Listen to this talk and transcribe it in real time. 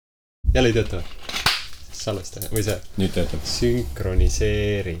Jälle ei tööta või? Salvesta või see? Nüüd töötab.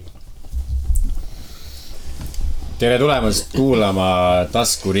 Sünkroniseeri. Tere tulemast kuulama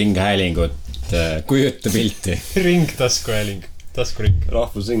taskuringhäälingut. Kujuta pilti. Ring taskuhääling. Taskuring.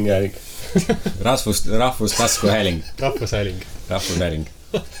 Rahvusringhääling. Rahvus taskuhääling. Rahvushääling. Rahvushääling.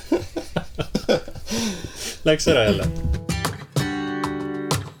 Läks ära jälle.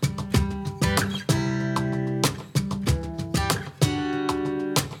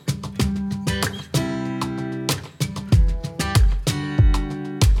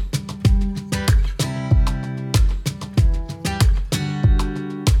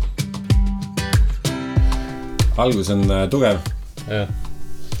 Algus on tugev. Ja.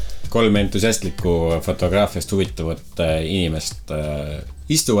 3 entusiastlikku fotograafiast huvitavat inimest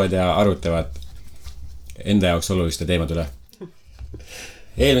istuvad ja arutavad enda jaoks oluliste teemad üle.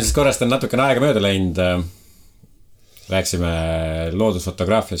 Eelmisest korrast on natukene aega mööda läinud. Rääksime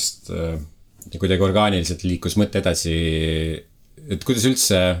loodusfotograafiast ja kuidagi orgaaniliselt liikus mõte edasi, et kuidas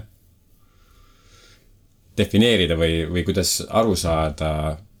üldse defineerida või kuidas aru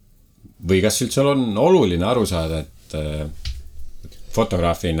saada või kas üldse on oluline aru saada, et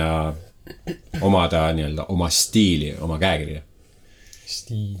fotograafina omada nii-öelda oma stiili, oma käekirja.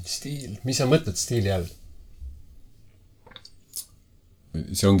 Stiil. Mis sa mõtled stiili all?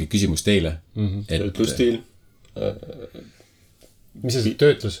 See ongi küsimus teile. Töötlusstiil. Mis see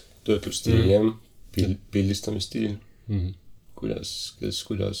töötlus? Töötlusstiil, jah. Pildistamisstiil.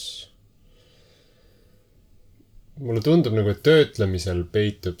 Kuidas? Mulle tundub nagu, et töötlemisel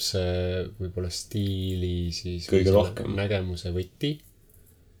peitub see võib-olla stiili siis kõige rohkem nägemuse võti.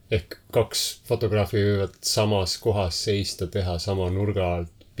 Ehk 2 fotograafi võivad samas kohas seista, teha sama nurga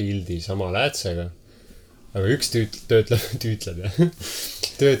alt pildi sama läätsega. Aga üks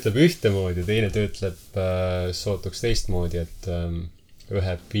töötleb ühtemoodi, teine töötleb sootuks teistmoodi, et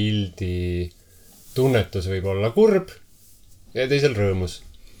ühe pildi tunnetus võib olla kurb ja teisel rõõmus.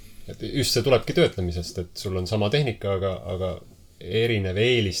 Et just see tulebki töötlemisest, et sul on sama tehnika, aga erinev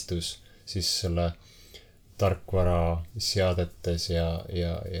eelistus siis selle tarkvara seadetes ja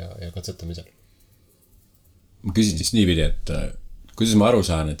katsetamisel. Ma küsin siis niipidi, et kuidas ma aru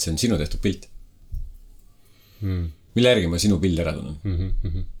saan, et see on sinu tehtud pilt? Mille järgi ma sinu pildi ära tunnen?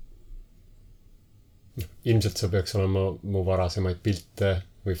 Ilmselt sa peaks olema mu varasemaid pilte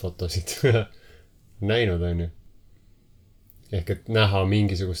või fotosid näinud, on ju. Ehk et näha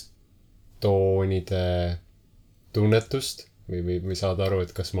mingisugust toonide tunnetust või saada aru,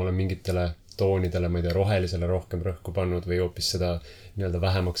 et kas ma olen mingitele toonidele, ma ei tea, rohelisele rohkem rõhku pannud või hoopis seda nii-öelda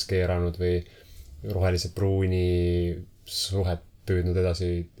vähemaks keeranud või rohelise pruuni suhet püüdnud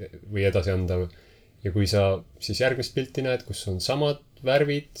edasi anda. Ja kui sa siis järgmist pilti näed, kus on samad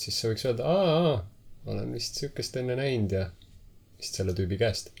värvid, siis sa võiks öelda, olen vist sükest enne näinud ja vist selle tüübi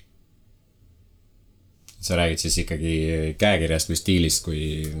käest. Sa räägid siis ikkagi käekirjast või stiilist kui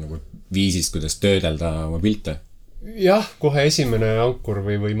nagu viisist, kuidas töödelda oma pilte? Jah, kohe esimene ankur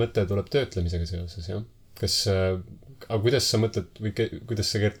või mõte tuleb töötlemisega seoses, jah. Aga kuidas sa mõtled, või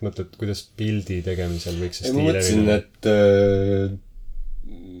kuidas sa, Gert, mõtled, kuidas pildi tegemisel võiks see stiil erinev? Ma mõtlesin, et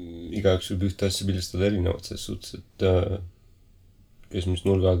igaüks võib ühte asja pildistada erinevat, selles suhtes, et kes mis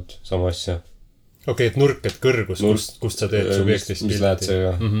nurgalt sama asja. Okei, et nurk, et kõrgus, kust sa teed subjektist pildi. Mis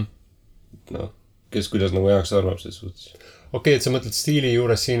läätsega. Kes kuidas nagu heaks arvab selles suhtes. Okei, et sa mõtled stiili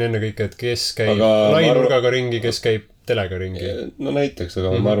juures siin enne kõike, et kes käib lainurgaga ringi, kes käib telega ringi. No näiteks,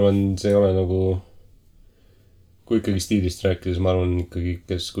 aga ma arvan, see ei ole nagu, kui ikkagi stiilist rääkides, ma arvan ikkagi,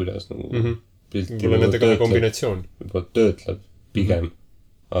 kes kuidas nagu pilti võib-olla nende kahe kombinatsioon. Võib-olla töötleb pigem,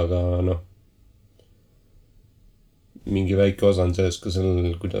 aga mingi väike osa on sellest ka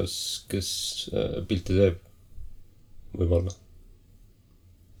sellel, kuidas, kes pilti teeb võib-olla.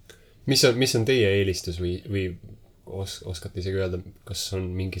 Mis on teie eelistus või oskate isegi öelda, kas on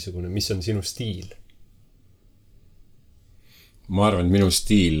mingisugune, mis on sinu stiil? Ma arvan, et minu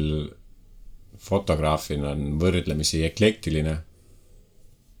stiil fotograafina on võrdlemisi eklektiline.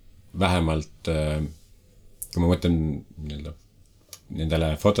 Vähemalt, kui ma mõtlen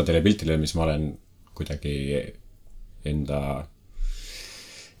nendele fotodele ja piltile, mis ma olen kuidagi enda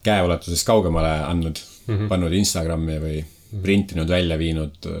käeulatusest kaugemale andnud, pannud Instagrami või printinud välja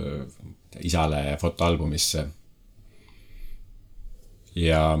viinud isale fotoalbumisse.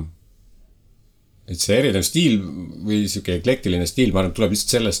 Ja et see erinev stiil või siuke eklektiline stiil, ma arvan, tuleb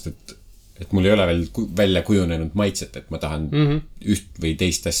lihtsalt sellest, et mul ei ole veel välja kujunenud maitset, et ma tahan üht või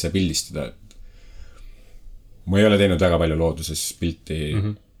teist asja pildistada. Ma ei ole teinud väga palju looduses pilti,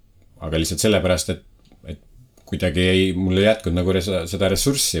 aga lihtsalt sellepärast, et kuidagi mul ei jätkunud nagu seda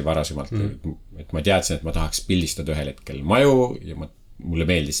ressurssi varasemalt, et ma teadsin, et ma tahaks pildistada ühel hetkel maju ja ma mulle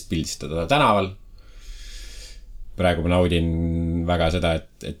meeldis pildistada tänaval. Praegu ma naudin väga seda,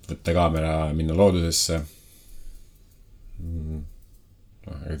 et võtta kaamera ja minna loodusesse.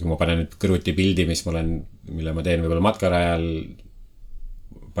 Kui ma panen nüüd kõrvuti pildi, mille ma teen võib-olla matkarajal,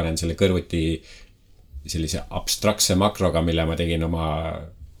 panen selle kõrvuti sellise abstraktse makroga, mille ma tegin oma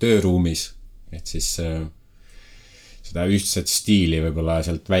tööruumis, et siis seda ühtset stiili võib-olla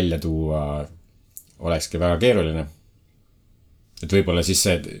sealt välja tuua olekski väga keeruline. Et võib-olla siis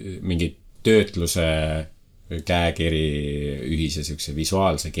see mingi töötluse käekiri ühise siukse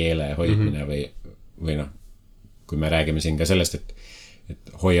visuaalse keele hoidmine või noh, kui me räägime siin ka sellest,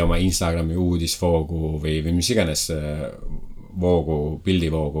 et hoia oma Instagrami uudisvoogu või mis iganes voogu,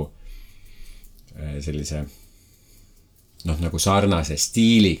 pildivoogu sellise noh, nagu sarnase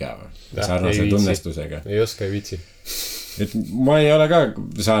stiiliga, sarnase tunnestusega. Ei oska, ei viitsi. Et ma ei ole ka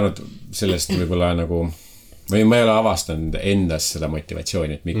saanud sellest võib-olla nagu, või ma ei ole avastanud endas seda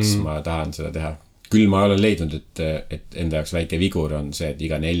motivatsiooni, et miks ma tahan seda teha. Küll ma olen leidnud, et enda jaoks väike vigur on see, et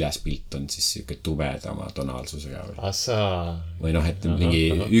iga 4. pilt on siis siuke tubedama tonaalsusega. Või noh, et mingi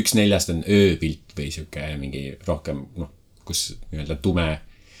 1/4 on ööpilt või siuke mingi rohkem, noh, kus nii-öelda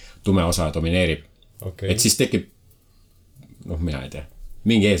tume osa domineerib. Okay. Et siis tekib, noh, mina ei tea,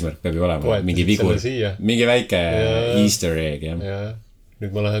 mingi eesmärk peab ju olema, poetasid mingi vigur, mingi väike easter egg, jah. Ja.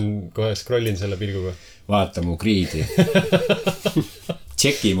 Nüüd ma lähen kohe scrollin selle pilguga. Vaata mu griidi.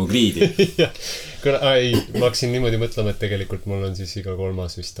 Tšeki mu griidi. Ei, ma hakkasin niimoodi mõtlema, et tegelikult mul on siis iga 3.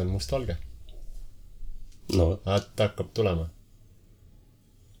 vist on mustvalge. No. Et hakkab tulema.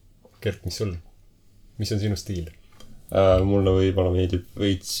 Kert, mis sul? Mis on sinu stiil? Mulle võib-olla meeldib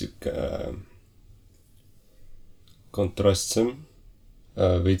veits siuke kontrastsem.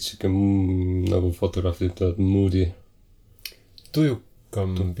 Veits siuke nagu fotograafid ütlevad moody.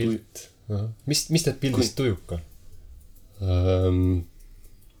 Tujukam pilt. Mis teed pildist tujuka?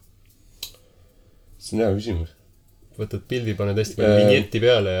 See on hea küsimus. Võtad pildi, paned hästi palju vinjetti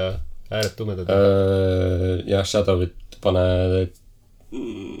peale ja ääred tumedad. Ja shadowit pane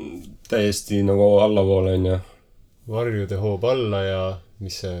täiesti nagu allapoole on ja varjude hoob alla ja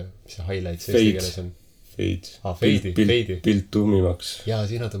mis see highlights eesti keeles on? Fade. Pilt tummimaks. Jaa,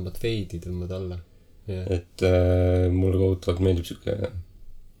 sina tõmbad fade'i, tõmbad alla. Yeah. Et mulle kohutavalt meeldib siuke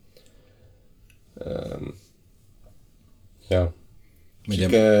jah.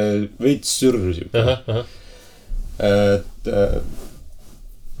 Siuke veits sürr siuke. Et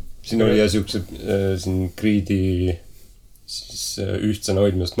siin oli ja siukse siin griidi siis ühtsena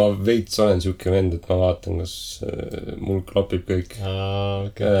hoidmast. Ma veits olen siuke vend, et ma vaatan, kas mul klapib kõik.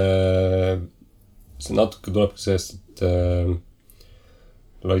 Okay. See natuke tuleb sellest, et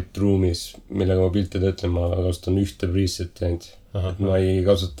Lightroomis, millega ma pilte töötlen, ma kasutan ühte preseti ainult. Et ma ei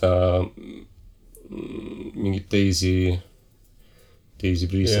kasuta mingit teisi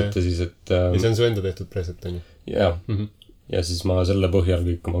presette siis, et ja see on su enda tehtud preset, on ju? Jaa. Ja siis ma selle põhjal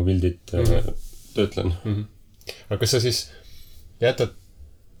kõik oma pildid töötlen. Aga kas sa siis jätad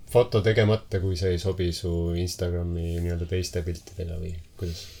foto tegemata, kui see ei sobi su Instagrami nii-öelda teiste piltidega või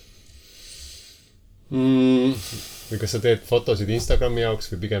kuidas? Või kas sa teed fotosid Instagrami jaoks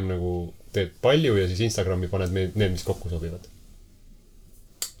või pigem nagu teed palju ja siis Instagrami paned need, mis kokku sobivad?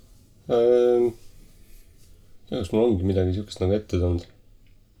 Kas mul ongi midagi siukest nagu ette toonud?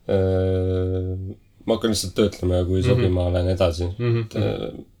 Ma hakkan lihtsalt töötlema ja kui sobi, ma lähen edasi.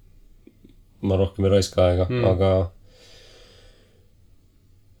 Ma rohkem ei raiska aega, aga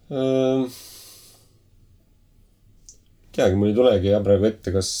teagi, mul ei tulegi ja praegu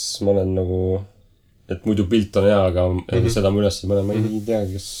ette, kas ma olen nagu, et muidu pilt on hea, aga seda ma üles ei pane, ma ei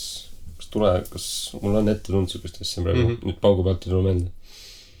teagi, kas mul on ette tulnud siukest asja praegu, nüüd paugu pealt ei tule meelde.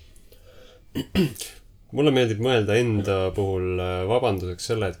 Mulle meeldib mõelda enda puhul vabanduseks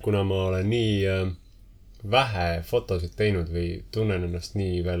selle, et kuna ma olen nii vähe fotosid teinud või tunnen ennast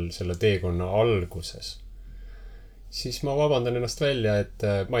nii veel selle teekonna alguses, siis ma vabandan ennast välja, et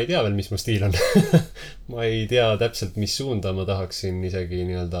ma ei tea veel, mis mu stiil on. Ma ei tea täpselt, mis suunda ma tahaksin isegi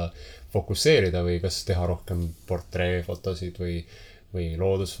nii-öelda fokusseerida või kas teha rohkem portreefotosid või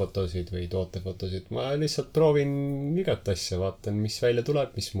loodusfotosid või tootefotosid. Ma lihtsalt proovin igat asja, vaatan, mis välja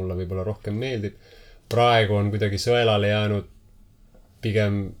tuleb, mis mulle võib-olla rohkem meeldib. Praegu on kuidagi sõelale jäänud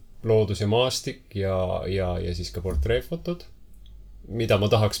pigem loodus ja maastik ja siis ka portreefotod, mida ma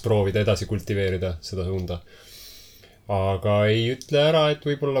tahaks proovida edasi kultiveerida seda suunda. Aga ei ütle ära, et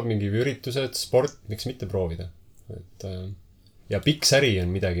võib-olla mingi üritused, sport, miks mitte proovida. Ja pikk-säri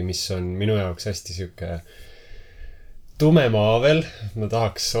on midagi, mis on minu jaoks hästi siuke tume maavel. Ma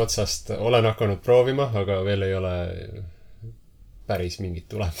tahaks otsast, olen hakanud proovima, aga veel ei ole päris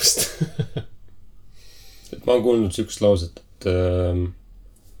mingit tulemust. Et ma olen kuulnud siukest lauset,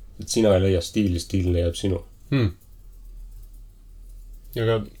 et sina ei leia stiili, stiil leiab sinu.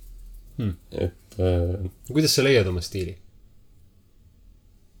 Aga Et kuidas sa leiad oma stiili?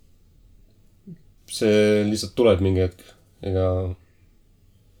 see lihtsalt tuleb mingi hetk. Ega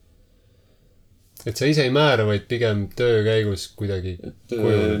et sa ise ei määra, vaid pigem töö käigus kuidagi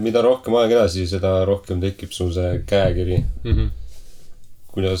mida rohkem aeg edasi, seda rohkem tekib sul see käekiri.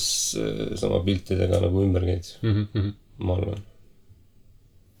 Kuidas sa oma piltidega nagu ümber käid. Ma arvan.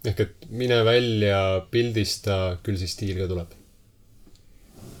 Ehk et mine välja, pildista, küll siis stiil ka tuleb.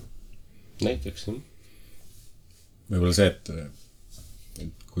 Näiteks, jah. Võib-olla see, et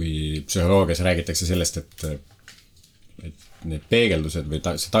kui psühholoogias räägitakse sellest, et need peegeldused või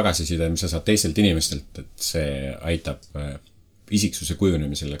see tagasiside, mis sa saad teistelt inimestelt, et see aitab isiksuse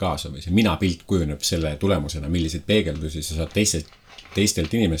kujunemisele kaasa või see minapilt kujuneb selle tulemusena, milliseid peegeldusi sa saad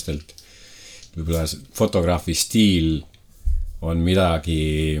teistelt inimestelt. Võib-olla fotograafi stiil on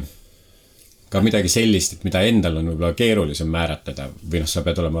midagi sellist, et mida endal on võib-olla keerulisem määratleda või sa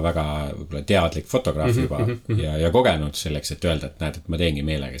pead olema väga võib-olla teadlik fotograaf juba ja kogenud selleks, et öelda, et näed, et ma teengi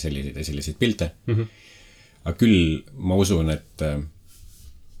meelega selliseid ja selliseid pilte. Aga küll ma usun, et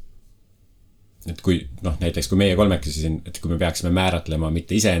kui, näiteks kui meie kolmekesi siin, et kui me peaksime määratlema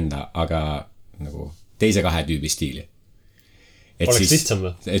mitte iseenda, aga nagu teise kahe tüübi stiili. Oleks lihtsam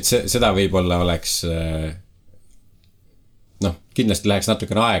või? Et seda võib-olla oleks kindlasti läheks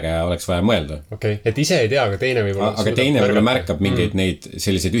natukene aega ja oleks vaja mõelda. Okei, et ise ei tea, aga teine võib-olla märkab mingeid neid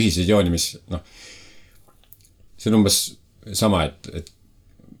selliseid ühiseid jooni, mis see on umbes sama, et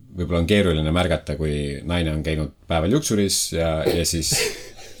võib-olla on keeruline märgata, kui naine on käinud päeval juksuris ja siis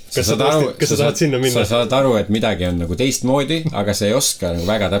kas sa tahad sinna minna? Sa saad aru, et midagi on nagu teistmoodi, aga sa ei oska nagu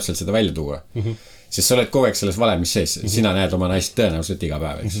väga täpselt seda välja tuua. Sest sa oled kogu aeg selles valemis sees. Sina näed oma naist tõenäoliselt iga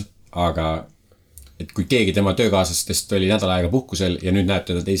päev, eks. Aga et kui keegi tema töökaaslastest oli nädal aega puhkusel ja nüüd näeb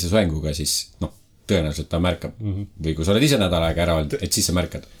teda teise soenguga, siis tõenäoliselt ta märkab. Või kui sa oled ise nädal aega ära olnud, et siis sa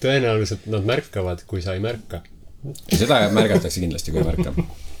märkad. Tõenäoliselt nad märkavad, kui sa ei märka. Seda märgatakse kindlasti, kui ei märka.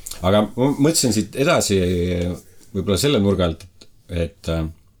 Aga ma mõtlesin siit edasi võib-olla selle nurga alt, et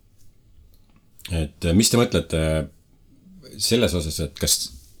mis te mõtlete selles osas, et kas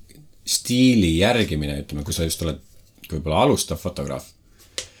stiili järgimine, ütleme, kui sa just oled võib-olla alustav fotograaf,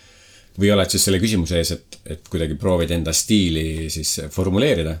 või oled siis selle küsimuse ees, et kuidagi proovid enda stiili siis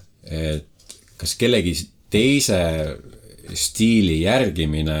formuleerida, et kas kellegi teise stiili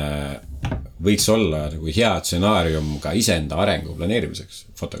järgimine võiks olla nagu hea stsenaarium ka iseenda arengu planeerimiseks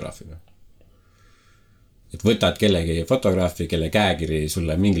fotograafina. Et võtad kellegi fotograafi, kelle käekiri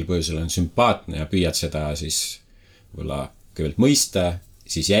sulle mingil põhjusel on sümpaatne ja püüad seda siis võib-olla kõigepealt mõista,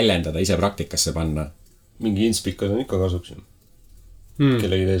 siis jäljendada, ise praktikasse panna. Mingi inspikad on ikka kasuks.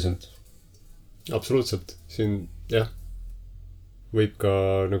 Kellegi teisend. Absoluutselt. Siin, jah, võib ka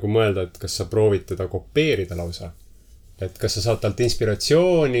nagu mõelda, et kas sa proovid teda kopeerida lausa. Et kas sa saad talt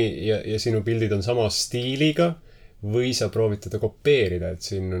inspiratsiooni ja sinu pildid on sama stiiliga või sa proovid teda kopeerida, et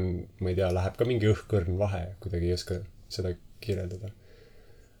siin on, ma ei tea, läheb ka mingi õhkõrn vahe, kuidagi ei oska seda kirjeldada.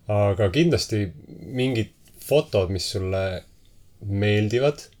 Aga kindlasti mingid fotod, mis sulle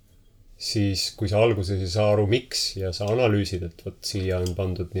meeldivad, siis kui sa alguses ei saa aru, miks ja sa analüüsid, et võt siia on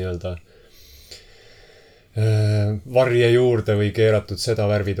pandud nii-öelda varje juurde või keeratud seda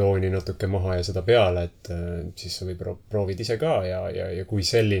värvitooni natuke maha ja seda peale, et siis sa või proovid ise ka ja kui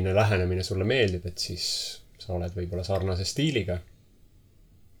selline lähenemine sulle meeldib, et siis sa oled võib-olla sarnase stiiliga.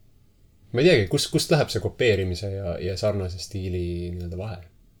 Ma ei teagi, kust läheb see kopeerimise ja sarnase stiili nii-öelda vahe?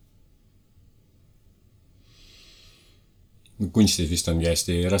 Kunstis vist ongi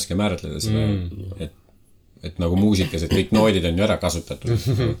hästi raske määratleda seda, et nagu muusikas, et kõik noodid on ju ära kasutatud.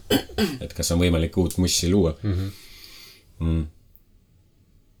 Et kas on võimalik uut mussi luua.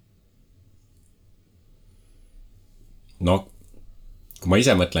 No, kui ma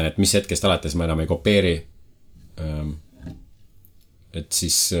ise mõtlen, et mis hetkest alates ma enam ei kopeeri, et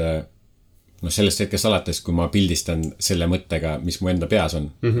siis sellest hetkest alates, kui ma pildistan selle mõttega, mis mu enda peas on,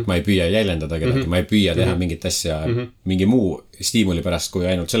 ma ei püüa jäljendada kedagi, ma ei püüa teha mingit asja mingi muu stiimuli pärast, kui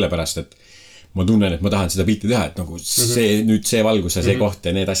ainult selle pärast, et ma tunnen, et ma tahan seda pilti teha, et nagu see, nüüd see valgus ja see koht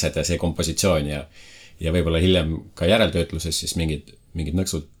ja need asjad ja see kompositsioon ja võib-olla hiljem ka järeltöötluses siis mingid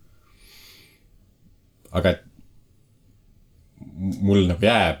nõksud. Aga mul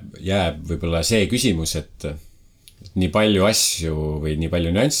nagu jääb võib-olla see küsimus, et nii palju asju või nii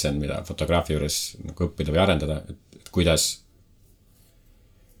palju nüansse on, mida fotograafi juures nagu õppida või arendada, et kuidas,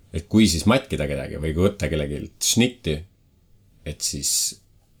 et kui siis matkida kedagi või kui võtta kellegi šnitti, et siis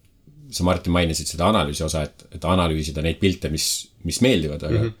sa, Martin, mainisid seda analüüsi osa, et analüüsida neid pilte, mis meeldivad,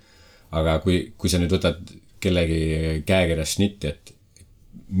 aga kui sa nüüd võtad kellegi käekirjas snitti, et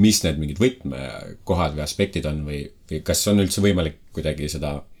mis need mingid võtmekohad või aspektid on või kas on üldse võimalik kuidagi seda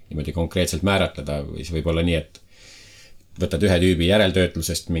niimoodi konkreetselt määratleda või see võib olla nii, et võtad ühe tüübi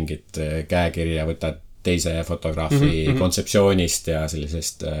järeltöötlusest mingit käekirja, võtad teise fotograafi kontseptsioonist ja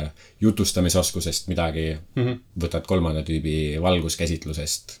sellisest jutustamisoskusest midagi, võtad kolmanda tüübi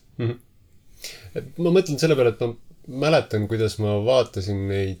valguskäsitlusest. Ma mõtlen selle peale, et ma mäletan, kuidas ma vaatasin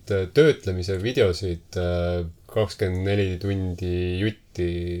neid töötlemise videosid 24 tundi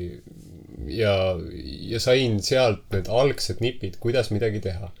jutti ja sain sealt need algsed nipid, kuidas midagi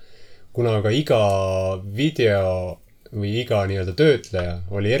teha. Kuna aga iga video või iga nii-öelda töötleja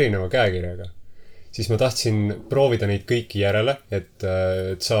oli erineva käekirjaga, siis ma tahtsin proovida neid kõiki järele, et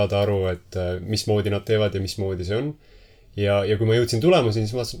saada aru, et mismoodi nad teevad ja mismoodi see on. Ja kui ma jõudsin tulemuseni,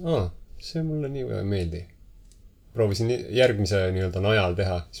 siis ma vaatasin, see mulle nii väga ei meeldi. Proovisin järgmise nii-öelda najal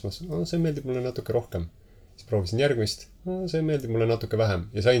teha, siis ma vaatasin, see meeldib mulle natuke rohkem. Siis proovisin järgmist, see meeldib mulle natuke vähem.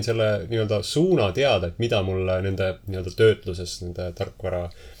 Ja sain selle nii-öelda suuna teada, et mida mulle nende nii-öelda töötluses, nende tarkvara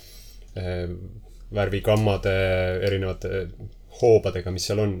värvikammade, erinevate hoobadega, mis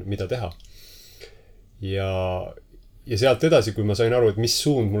seal on, mida teha. Ja sealt edasi, kui ma sain aru, et mis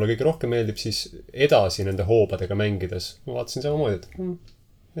suund mulle kõige rohkem meeldib, siis edasi nende hoobadega mängides ma vaatasin samamoodi, et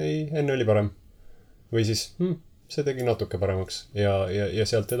ei, enne oli parem. Või siis, see tegi natuke paremaks ja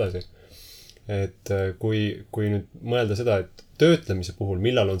sealt edasi. Et kui nüüd mõelda seda, et töötlemise puhul,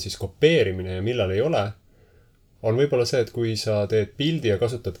 millal on siis kopeerimine ja millal ei ole, on võib-olla see, et kui sa teed pildi ja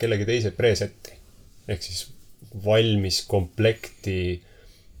kasutad kellegi teise preseti, ehk siis valmis komplekti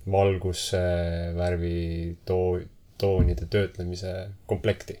valguse, värvi, toonide töötlemise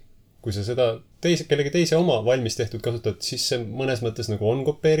komplekti. Kui sa seda kellegi teise oma valmis tehtud kasutad, siis see mõnes mõttes nagu on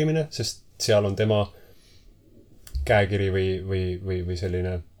kopeerimine, sest seal on tema käekiri või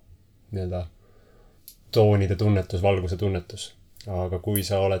selline nii-öelda toonide tunnetus, valguse tunnetus. Aga kui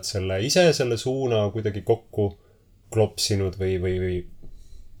sa oled selle suuna kuidagi kokku klopsinud või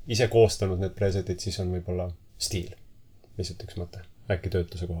ise koostanud need presetid, siis on võib-olla stiil. Lihtsalt üks mõte. Äkki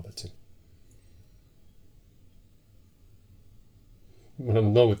töötluse koha pealt siin. Mul on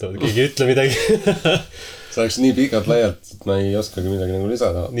noogutavad, keegi ütle midagi. See oleks nii pikalt laialt, et ma ei oskagi midagi nagu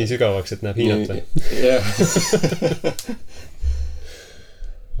lisada. Nii sügavaks, et näeb hiinat või? Jah.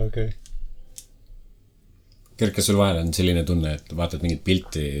 Okei. Kerk, kas sul vahel on selline tunne, et vaatad mingit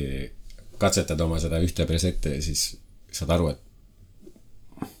pilti, katsetad oma seda ühte presette ja siis saad aru, et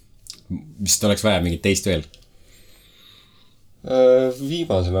vist oleks vaja mingit teist veel?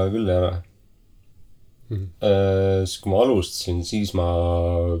 Viimasel ajal küll ei ole. Siis kui ma alustasin, siis ma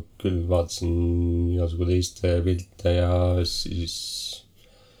küll vaatasin igasugu teiste pilte ja siis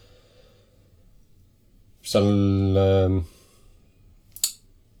seal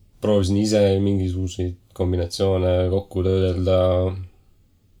proovisin ise mingisuguseid kombinatsioone kokku töödelda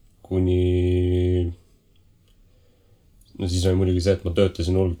kuni no siis oli muidugi see, et ma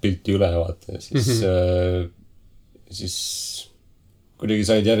töötasin hulk pilti üle vaata ja siis kuidagi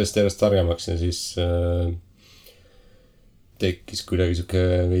said järjest targemaks ja siis tekkis kuidagi siuke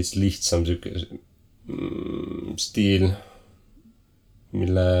veits lihtsam siuke stiil,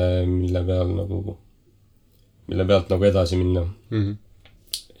 mille pealt nagu edasi minna.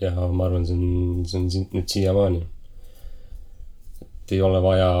 Ja ma arvan, see on nüüd siiamaani. Et ei ole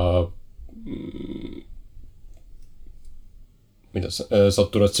vaja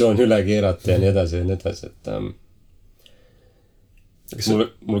saturatsiooni üle keerata ja nii edasi, et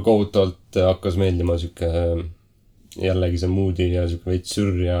mul kohutavalt hakkas meeldima siuke jällegi see moodi ja siuke veits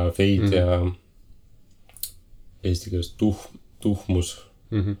sürr ja fade ja eesti keeles tuhmus.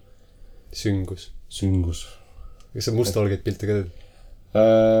 Syngus. Kas sa mustvalgeid pilte ka teed?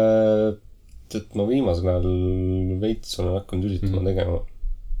 Et ma viimasel ajal veits olen hakanud üritama tegema.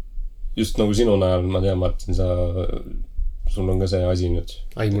 Just nagu sinu najal, ma tean, Martin, sul on ka see asi nüüd.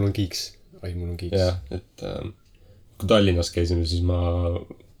 Ai, mul on kiiks. Jah, et kui Tallinnas käisime, siis ma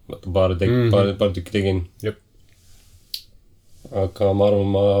paar tükki tegin. Jep. Aga ma arvan,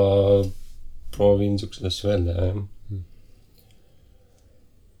 ma proovin siukseid asju veel teha, jah.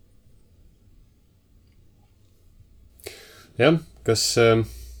 Jah, kas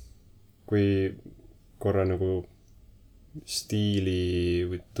kui korra nagu stiili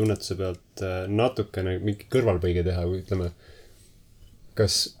või tunnetuse pealt natukene mingi kõrvalpõige teha, või ütleme,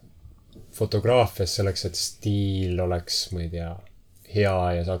 kas fotograafias selleks, et stiil oleks, ma ei tea, hea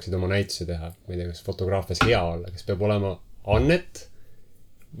ja saaksid oma näituse teha, ma ei tea, kas fotograafias hea olla, kas peab olema annet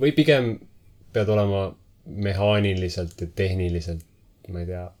või pigem pead olema mehaaniliselt ja tehniliselt, ma ei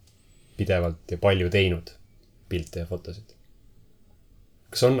tea, pidevalt ja palju teinud pilte ja fotosid?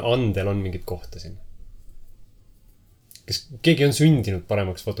 Kas andel on mingit kohta siin? kas keegi on sündinud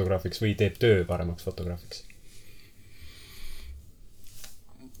paremaks fotograafiks või teeb töö paremaks fotograafiks?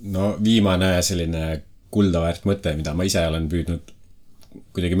 No viimane selline kuldaväärt mõte, mida ma ise olen püüdnud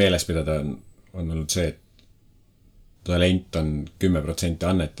kuidagi meeles pidada, on olnud see, et talent on 10%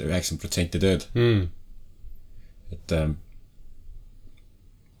 annet ja 90% tööd. Et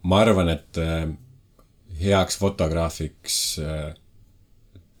ma arvan, et heaks fotograafiks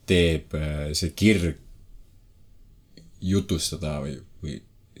teeb see kirg jutustada või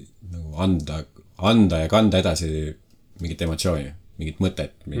nagu anda ja kanda edasi mingit emotsiooni, mingit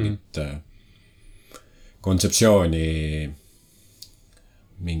mõtet, mingit kontseptsiooni,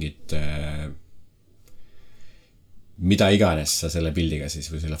 mingit mida iganes sa selle pildiga siis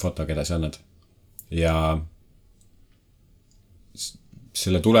või selle fotoga edasi annad. Ja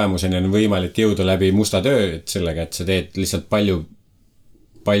selle tulemuseni on võimalik jõuda läbi musta töö, et sellega, et sa teed lihtsalt palju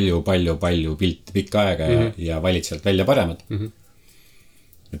pilti pikka aega ja valid sealt välja paremad.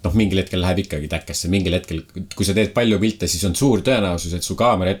 Et mingil hetkel läheb ikkagi täkkesse, mingil hetkel, kui sa teed palju pilte, siis on suur tõenäosus, et su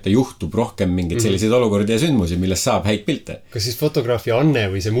kaamera ette juhtub rohkem mingeid selliseid olukordi ja sündmusi, millest saab häid pilte. Kas siis fotograafi anne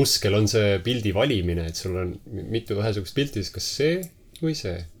või see muskel on see pildi valimine, et sul on mitu ühesugust pilti, siis kas see või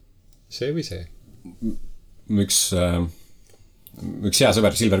see? See või see? Üks hea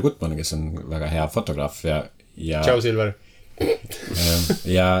sõber Silver Gutman, kes on väga hea fotograaf ja Ciao, Silver!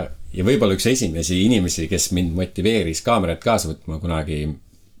 ja võib-olla üks esimesi inimesi, kes mind motiveeris kaamerat kaasa võtma kunagi,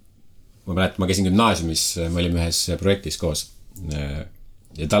 ma mäletan, ma käisin gümnaasiumis, me olime ühes projektis koos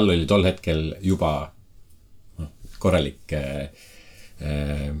ja tal oli tol hetkel juba korralik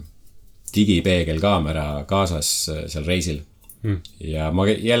digipeegelkaamera kaasas seal reisil ja ma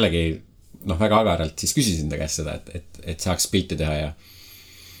jällegi väga agaralt siis küsisin ta käest seda, et saaks pilti teha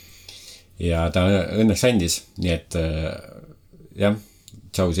ja ta õnneks andis, nii et jah,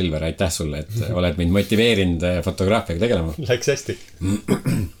 Ciao Silver, aitäh sulle, et oled mind motiveerinud fotograafiaga tegelema. Läks hästi.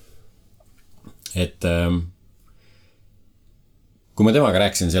 Et kui ma temaga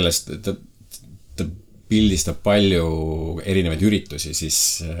rääkisin sellest, ta pildistab palju erinevaid üritusi,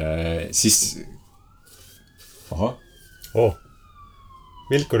 siis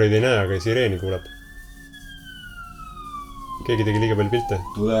Vilkureid ei näe, aga sireeni kuuleb. Keegi tegi liiga palju pilte.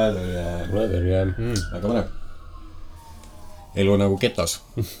 Tuletõrje. Väga mõneb. Elu nagu getos.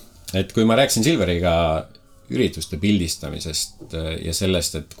 Et kui ma rääkisin Silveriga ürituste pildistamisest ja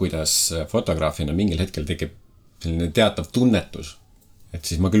sellest, et kuidas fotograafina mingil hetkel tekib selline teatav tunnetus, et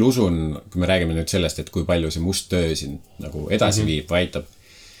siis ma küll usun, kui me räägime nüüd sellest, et kui palju see must töö siin nagu edasi viib või aitab,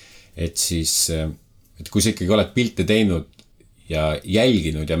 et siis, et kui sa ikkagi oled pilte teinud ja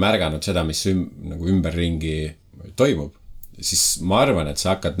jälginud ja märganud seda, mis nagu ümberringi toimub, siis ma arvan, et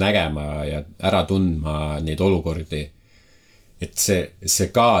sa hakkad nägema ja ära tundma neid olukordi, et see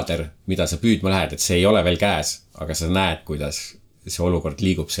kaader, mida sa püüdma lähed, et see ei ole veel käes, aga sa näed, kuidas see olukord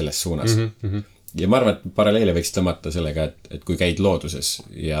liigub selles suunas. Ja ma arvan, et paralleele võiks tõmmata sellega, et kui käid looduses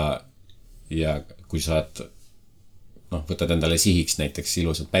ja kui saad, võtad endale sihiks näiteks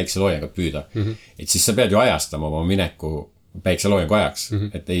ilusat päikseloojangut püüda, et siis sa pead ju ajastama oma mineku päikseloojangu ajaks,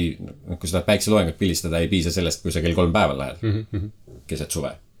 et ei, kui seda päikseloojangut pildistada ei piisa sellest, kui sa kell 3 päeval lähed keset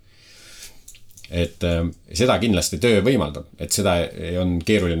suve. Et seda kindlasti töö võimaldab, et seda on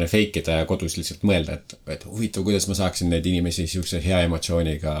keeruline feikida ja kodus lihtsalt mõelda, et huvitav, kuidas ma saaksin neid inimesi siukse hea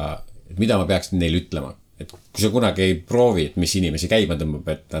emotsiooniga, et mida ma peaksin neile ütlema. Et kui sa kunagi ei proovi, et mis inimesi käima tõmbab,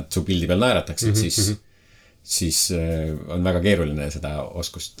 et nad su pildi peal naeratakse, siis on väga keeruline seda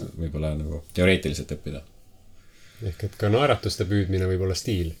oskust võib-olla nagu teoreetiliselt õppida. Ehk et ka naeratuste püüdmine võib olla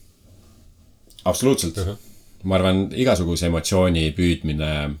stiil. Absoluutselt. Ma arvan, igasuguse emotsiooni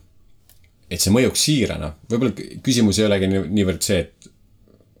püüdmine, et see mõjuks siirana. Võib-olla küsimus ei olegi niivõrd see,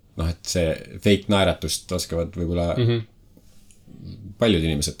 et see fake naeratust oskavad võib-olla paljud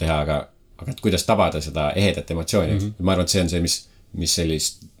inimesed teha, aga et kuidas tabada seda ehedat emotsiooni. Ma arvan, et see on see, mis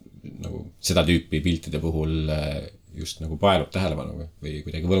sellist nagu seda tüüpi piltide puhul just nagu paelub tähelepanu või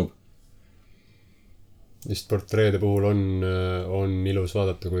kuidagi võlub. Just portreede puhul on ilus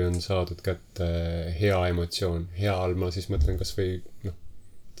vaadata, kui on saadud kätte hea emotsioon. Hea all ma siis mõtlen kas või,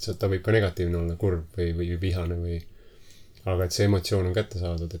 ta võib ka negatiivne olla, kurb või vihane aga et see emotsioon on kätte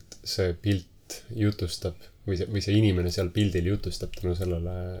saadud, et see pilt jutustab või see inimene seal pildil jutustab tänu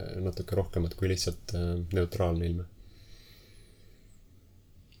sellele natuke rohkemat kui lihtsalt neutraalne ilme.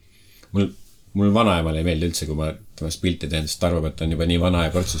 Mul vanaemal ei meeldi üldse, kui ma temast pilti teen, sest arvab, et ta on juba nii vana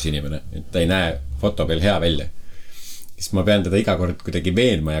ja kortsus inimene, et ta ei näe foto peal hea välja. Siis ma pean teda iga kord kuidagi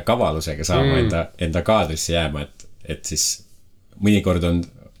veenma ja kavalusega saama enda kaadrisse jääma, et siis mõnikord on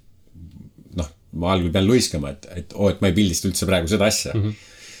ma algul pean luiskama, et ma ei pildista üldse praegu seda asja.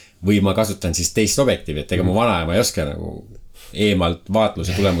 või ma kasutan siis teist objektiivi, et ega mu vanaema ei oska nagu eemalt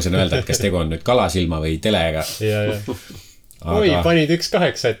vaatluse tulemusena öelda, et kas tegu on nüüd kalasilma või telega. Oi, panid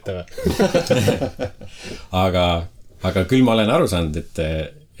 1.8 ette või? aga küll ma olen aru saanud, et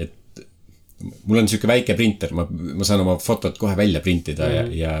mul on siuke väike printer, ma saan oma fotot kohe välja printida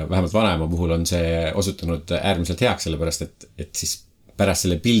ja vähemalt vanaema puhul on see osutunud äärmiselt heaks, sellepärast et siis pärast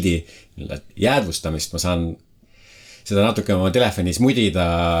selle pildi jäädvustamist ma saan seda natuke oma telefonis mudida,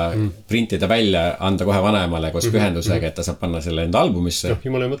 printida välja, anda kohe vanaemale koos pühendusega, et ta saab panna selle enda albumisse.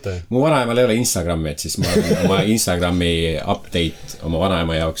 Jumala mõte. Mu vanaemal ei ole Instagrami, et siis ma oma Instagrami update oma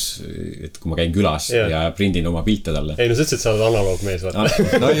vanaema jaoks, et kui ma käin külas ja prindin oma pilte talle. Ei, no sa ütlesid, et sa oled analoogmees, vaata.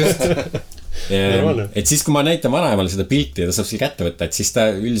 No just. Et siis, kui ma näitan vanaemale seda pilti ja ta saab selle kätte võtta, et siis ta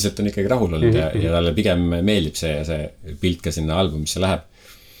üldiselt on ikkagi rahul olnud ja talle pigem meeldib see pilt ka sinna albumisse läheb.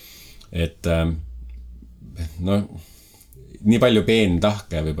 Et nii palju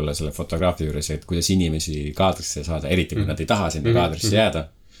peentahke võib-olla selle fotograafia juures, et kuidas inimesi kaadrisse saada, eriti kui nad ei taha sinna kaadrisse jääda.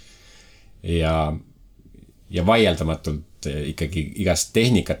 Ja vaieldamatult ikkagi igast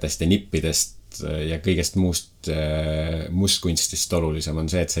tehnikatest ja nippidest ja kõigest muust kunstist olulisem on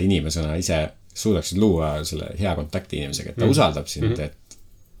see, et sa inimesena ise suudaksid luua selle hea kontakti inimesega, et ta usaldab sind,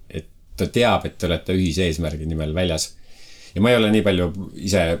 et ta teab, et te olete ühise eesmärgi nimel väljas. Ja ma ei ole nii palju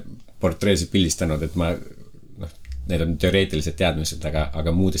ise portreesid pildistanud, et need on teoreetilised teadmised,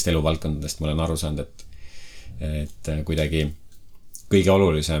 aga muudest eluvaldkondadest ma olen aru saanud, et kuidagi kõige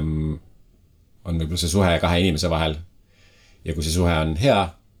olulisem on võib-olla see suhe kahe inimese vahel. Ja kui see suhe on hea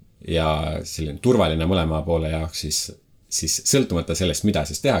ja selline turvaline mõlema poole jaoks, siis sõltumata sellest, mida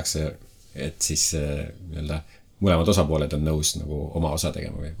siis tehakse, et siis mõlemad osapooled on nõus nagu oma osa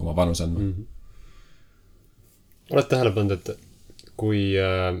tegema või oma panus andma. Oled tähele pannud, et kui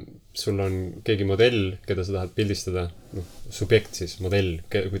sul on keegi modell, keda sa tahad pildistada, subjekt siis, modell,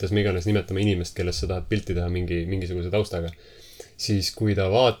 kuidas me iganes nimetame inimest, kellest sa tahad pilti teha mingisuguse taustaga, siis kui ta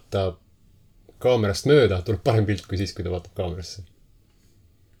vaatab kaamerast mööda, tuleb parem pilt kui siis, kui ta vaatab kaamerasse.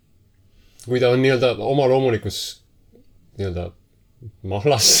 Kui ta on oma loomulikus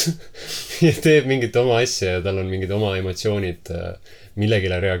mahlas ja teeb mingit oma asja ja tal on mingid oma emotsioonid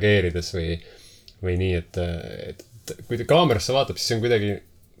millegile reageerides või nii, et kui ta kaamerasse vaatab, siis see on kuidagi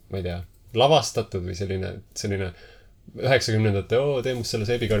ma ei tea, lavastatud või selline 90-ndate, tee must selle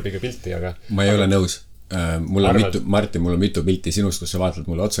seebikarbiga pilti, aga... Ma ei ole nõus. Mul on mitu pilti sinust, kus sa vaatad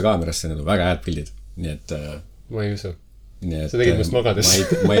mulle otsa kaamerasse, need on väga head pildid. Nii et... Ma ei usu. Sa tegid must magades.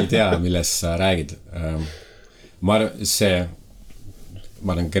 Ma ei tea, milles sa räägid. Ma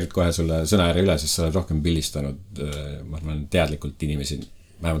olen Gert kohe sulle sõna ära üle, sest sa oled rohkem pildistanud, ma olen teadlikult inimesi,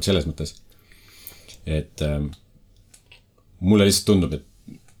 vähemalt selles mõttes, et mulle lihtsalt tundub, et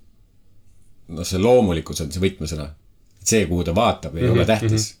see loomulikkus on see võtmesõna. See, kuhu ta vaatab, ei ole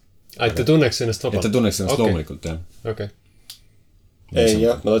tähtis. Et ta tunneks ennast vabalt. Et ta tunneks ennast loomulikult, jah. Okei. Ei,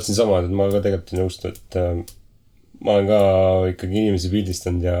 jah, ma tahtsin sama, et ma ka tegelikult ei nõustu, et ma olen ka ikkagi inimesi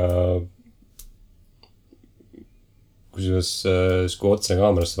pildistanud ja kui otse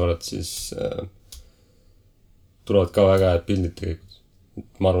kaamerasse vaadata, siis tulevad ka väga head pildid tegelikult.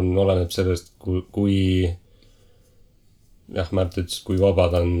 Ma arvan, oleneb sellest, kui jah, Märt ütles, kui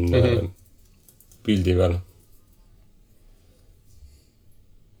vabad on pildi peal.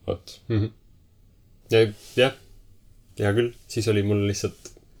 Vot. Ja küll, siis oli mul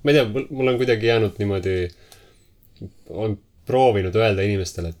lihtsalt, ma ei tea, mul on kuidagi jäänud niimoodi, olen proovinud öelda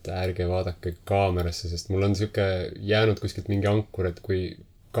inimestele, et ärge vaadake kaamerasse, sest mul on siuke jäänud kuskilt mingi ankur, et kui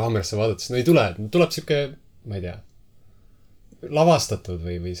kaamerasse vaadates, no ei tuleb siuke, ma ei tea, lavastatud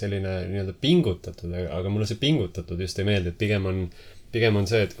või selline pingutatud, aga mulle see pingutatud just ei meeldi, et pigem on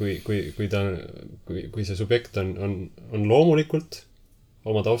see, et kui see subjekt on loomulikult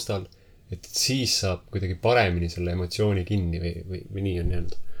oma taustal, et siis saab kuidagi paremini selle emotsiooni kinni või nii on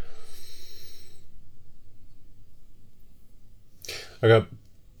jäänud. Aga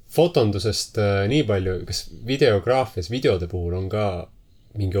fotondusest nii palju, kas videograafias, videode puhul on ka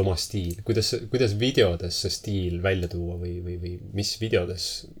mingi oma stiil? Kuidas videodes see stiil välja tuua või mis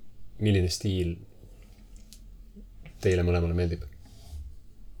videodes, milline stiil teile mõlemale meeldib?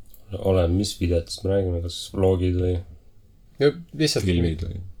 Olen, mis videotest me räägime, kas vlogid või? Filmid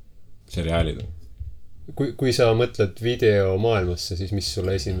või seriaalid või? Kui sa mõtled video maailmasse, siis mis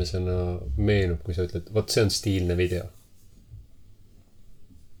sulle esimesena meenub, kui sa ütled, vot see on stiilne video?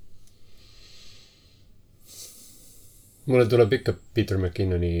 Mulle tuleb ikka Peter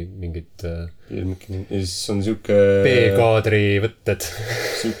McKinnoni mingid ja siis on siuke B-kaadri võtted.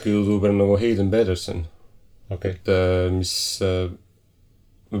 Siuke YouTuber nagu Hayden Pedersen. Okay. Et mis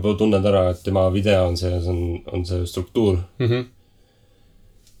võib-olla tunned ära, et tema video on see struktuur.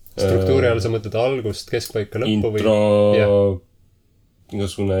 struktuuri all sa mõtled algust, keskpaika, lõppu intro, või?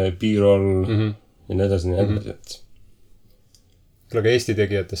 igasugune B-roll ja nii edasi, et küll aga Eesti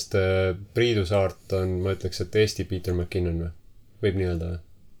tegijatest Priidu Saart on, ma ütleks, et Eesti Peter McKinnon või? Võib nii öelda või?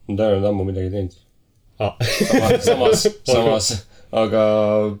 ta ei olnud ammu midagi teinud. Ah. Samas, aga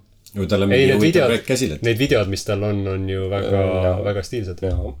ju tal on mingi huvitav projekt käsil, et need videod, mis tal on ju väga stiilsed.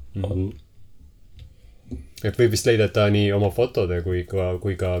 Jaa, on. Et võib vist leida, et ta nii oma fotode kui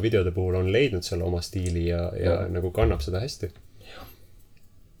ka videode puhul on leidnud selle oma stiili ja nagu kannab seda hästi.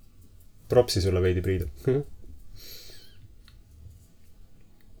 Propsi sulle veidi, Priidu.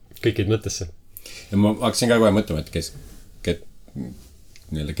 Kõikid mõttesse. Ja ma hakkasin ka kohe mõtlema, et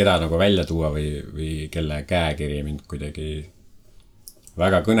keda nagu välja tuua või kelle käekiri mind kuidagi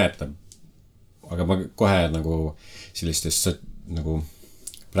väga kõnetab. Aga ma kohe nagu sellistest nagu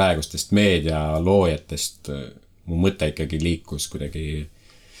praegustest meedialoojatest mu mõte ikkagi liikus kuidagi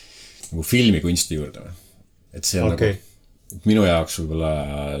nagu filmikunsti juurde. Et see on Okay. nagu minu jaoks võib-olla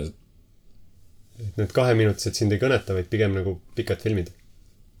Need 2-minutised sind ei kõneta, vaid pigem nagu pikad filmid.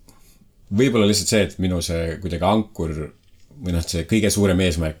 võib-olla lihtsalt see, et minu see kuidagi ankur või noh, see kõige suurem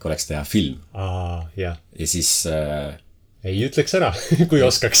eesmärk oleks teha film. Jah. Ja siis Ei ütleks ära, kui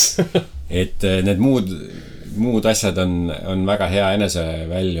oskaks. et need muud asjad on väga hea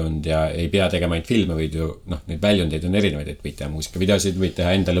eneseväljund ja ei pea tegema ainult filme, võid ju, noh, neid väljundeid on erinevaid, et võid teha muusikavideosid, võid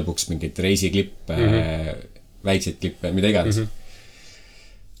teha enda lõpuks mingeid reisiklippe, väikseid klippe, mida iganes.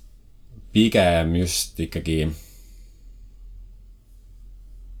 Pigem just ikkagi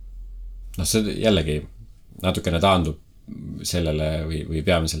noh, see jällegi natukene taandub sellele või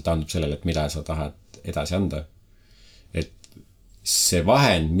peamiselt taandub sellele, et mida sa tahad edasi anda. Et see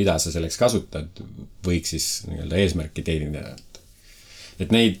vahend, mida sa selleks kasutad, võiks siis nii-öelda eesmärki teenida.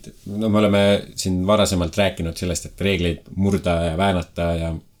 Et neid, no me oleme siin varasemalt rääkinud sellest, et reegleid murda ja väänata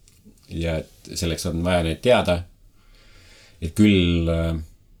ja et selleks on vaja neid teada. Et küll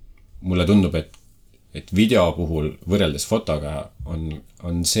mulle tundub, et video puhul võrreldes fotoga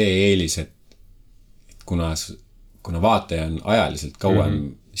on see eelis, et kuna vaataja on ajaliselt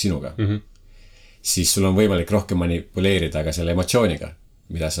kauem sinuga, siis sul on võimalik rohkem manipuleerida ka selle emotsiooniga,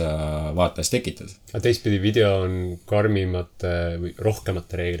 mida sa vaatajas tekitad. Aga teistpidi video on karmimate või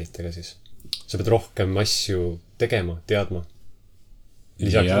rohkemate reeglitega siis. Sa pead rohkem asju tegema, teadma.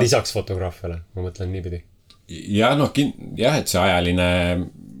 Lisaks fotograafiale, ma mõtlen niipidi. Ja noh, et see ajaline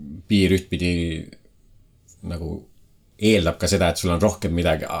piir ühtpidi nagu eeldab ka seda, et sul on rohkem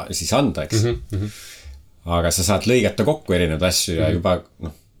midagi siis anda, eks. Aga sa saad lõigata kokku erinevad asju ja juba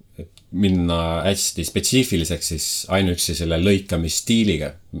noh, et minna hästi spetsiifiliseks siis ainuüksi selle lõikamisstiiliga.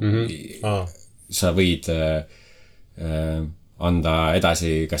 Sa võid anda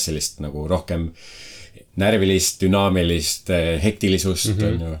edasi kas sellist nagu rohkem närvilist, dünaamilist, hektilisust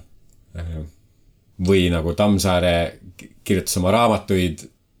või nagu Tammsaare kirjutas oma raamatuid,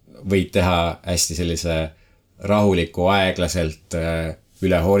 võid teha hästi sellise rahuliku aeglaselt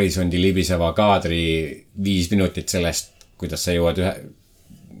üle horisondi libiseva kaadri 5 minutit sellest, kuidas sa jõuad ühe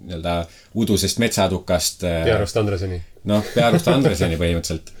nii-öelda udusest metsatukast Pearust Andreseni. Noh, Pearust Andreseni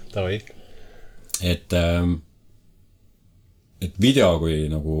põhimõtteliselt. Tavai. Et video kui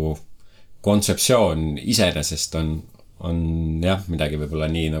nagu kontseptsioon iseenesest on jah, midagi võib-olla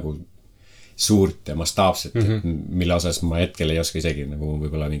nii nagu suurt ja mastaapset, mille osas ma hetkel ei oska isegi nagu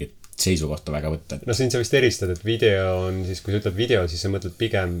võib-olla mingit seisukohta väga võtta. No siin sa vist eristad, et video on siis, kui sa ütled video, siis sa mõtled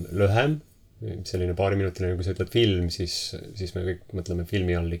pigem lühem, selline paariminutiline, kui sa ütled film, siis me kõik mõtleme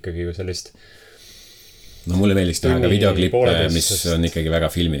filmi all ikkagi ju sellist. No mulle meeldis teha ka videoklippe, mis on ikkagi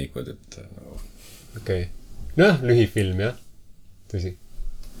väga filminikud, et Okei. Noh, lühifilm, jah. Tõsi.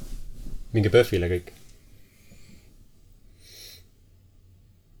 Minge Pöfile kõik.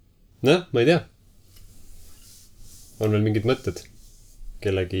 Noh, ma ei tea. On veel mingid mõtted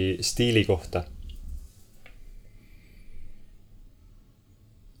kellegi stiili kohta?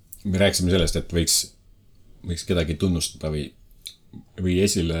 Me rääksime sellest, et võiks kedagi tunnustada või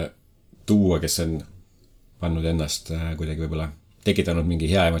esile tuua, kes on pannud ennast kuidagi võib-olla tekitanud mingi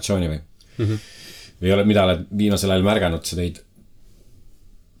hea emotsiooni või ole, mida oled viimasel ajal märganud, sa tõid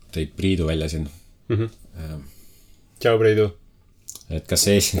Priidu välja siin. Tšau, Priidu. Et kas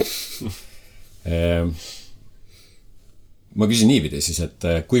see ma küsin niipidi siis, et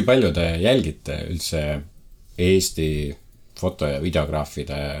kui palju te jälgite üldse Eesti foto- ja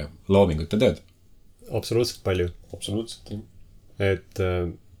videograafide loomingute tööd? Absoluutselt palju. Absoluutselt, jah. Et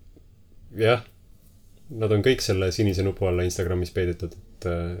jah, nad on kõik selle sinise nupu alla Instagramis peidetud,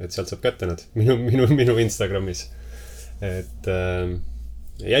 et sealt saab kätte nad minu Instagramis. Et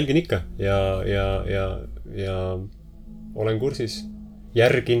jälgin ikka ja olen kursis.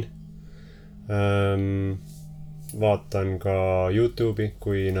 järgin. Vaatan ka YouTube'i,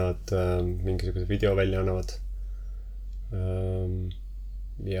 kui nad mingisuguse video välja annavad.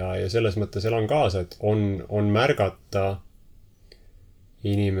 Ja selles mõttes elan kaasa, et on märgata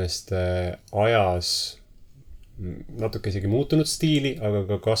inimeste ajas natuke isegi muutunud stiili, aga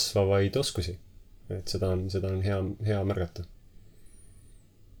ka kasvavaid oskusi. Et seda on hea märgata.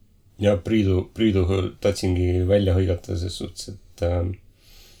 Ja Priidu tahtsingi välja hõigata ses suhtes, et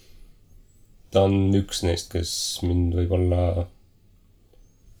ta on üks neist, kes mind võib-olla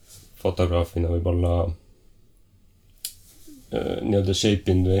fotograafina võib-olla nii-öelda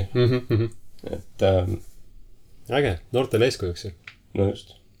shape'inud või. Et äge, noortele eeskujuks ju. No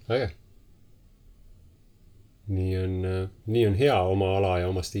just. Äge. Nii on hea oma ala ja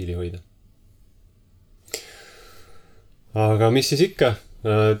oma stiili hoida. Aga mis siis ikka?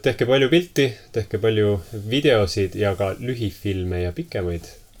 Tehke palju pilti, tehke palju videosid ja ka lühifilme ja pikemaid.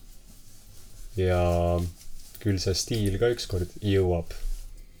 Ja küll see stiil ka ükskord jõuab.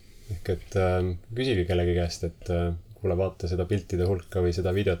 Ehk et küsige kellegi käest, et kuule vaata seda piltide hulka või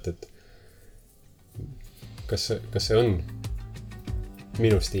seda videot, et kas see on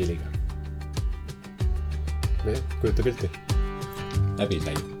minu stiiliga? Kujuta pilti. Läbi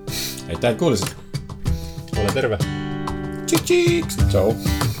sai. Aitäh, et kuulasid. Ole terve. Tšiks-tšiks. Ciao.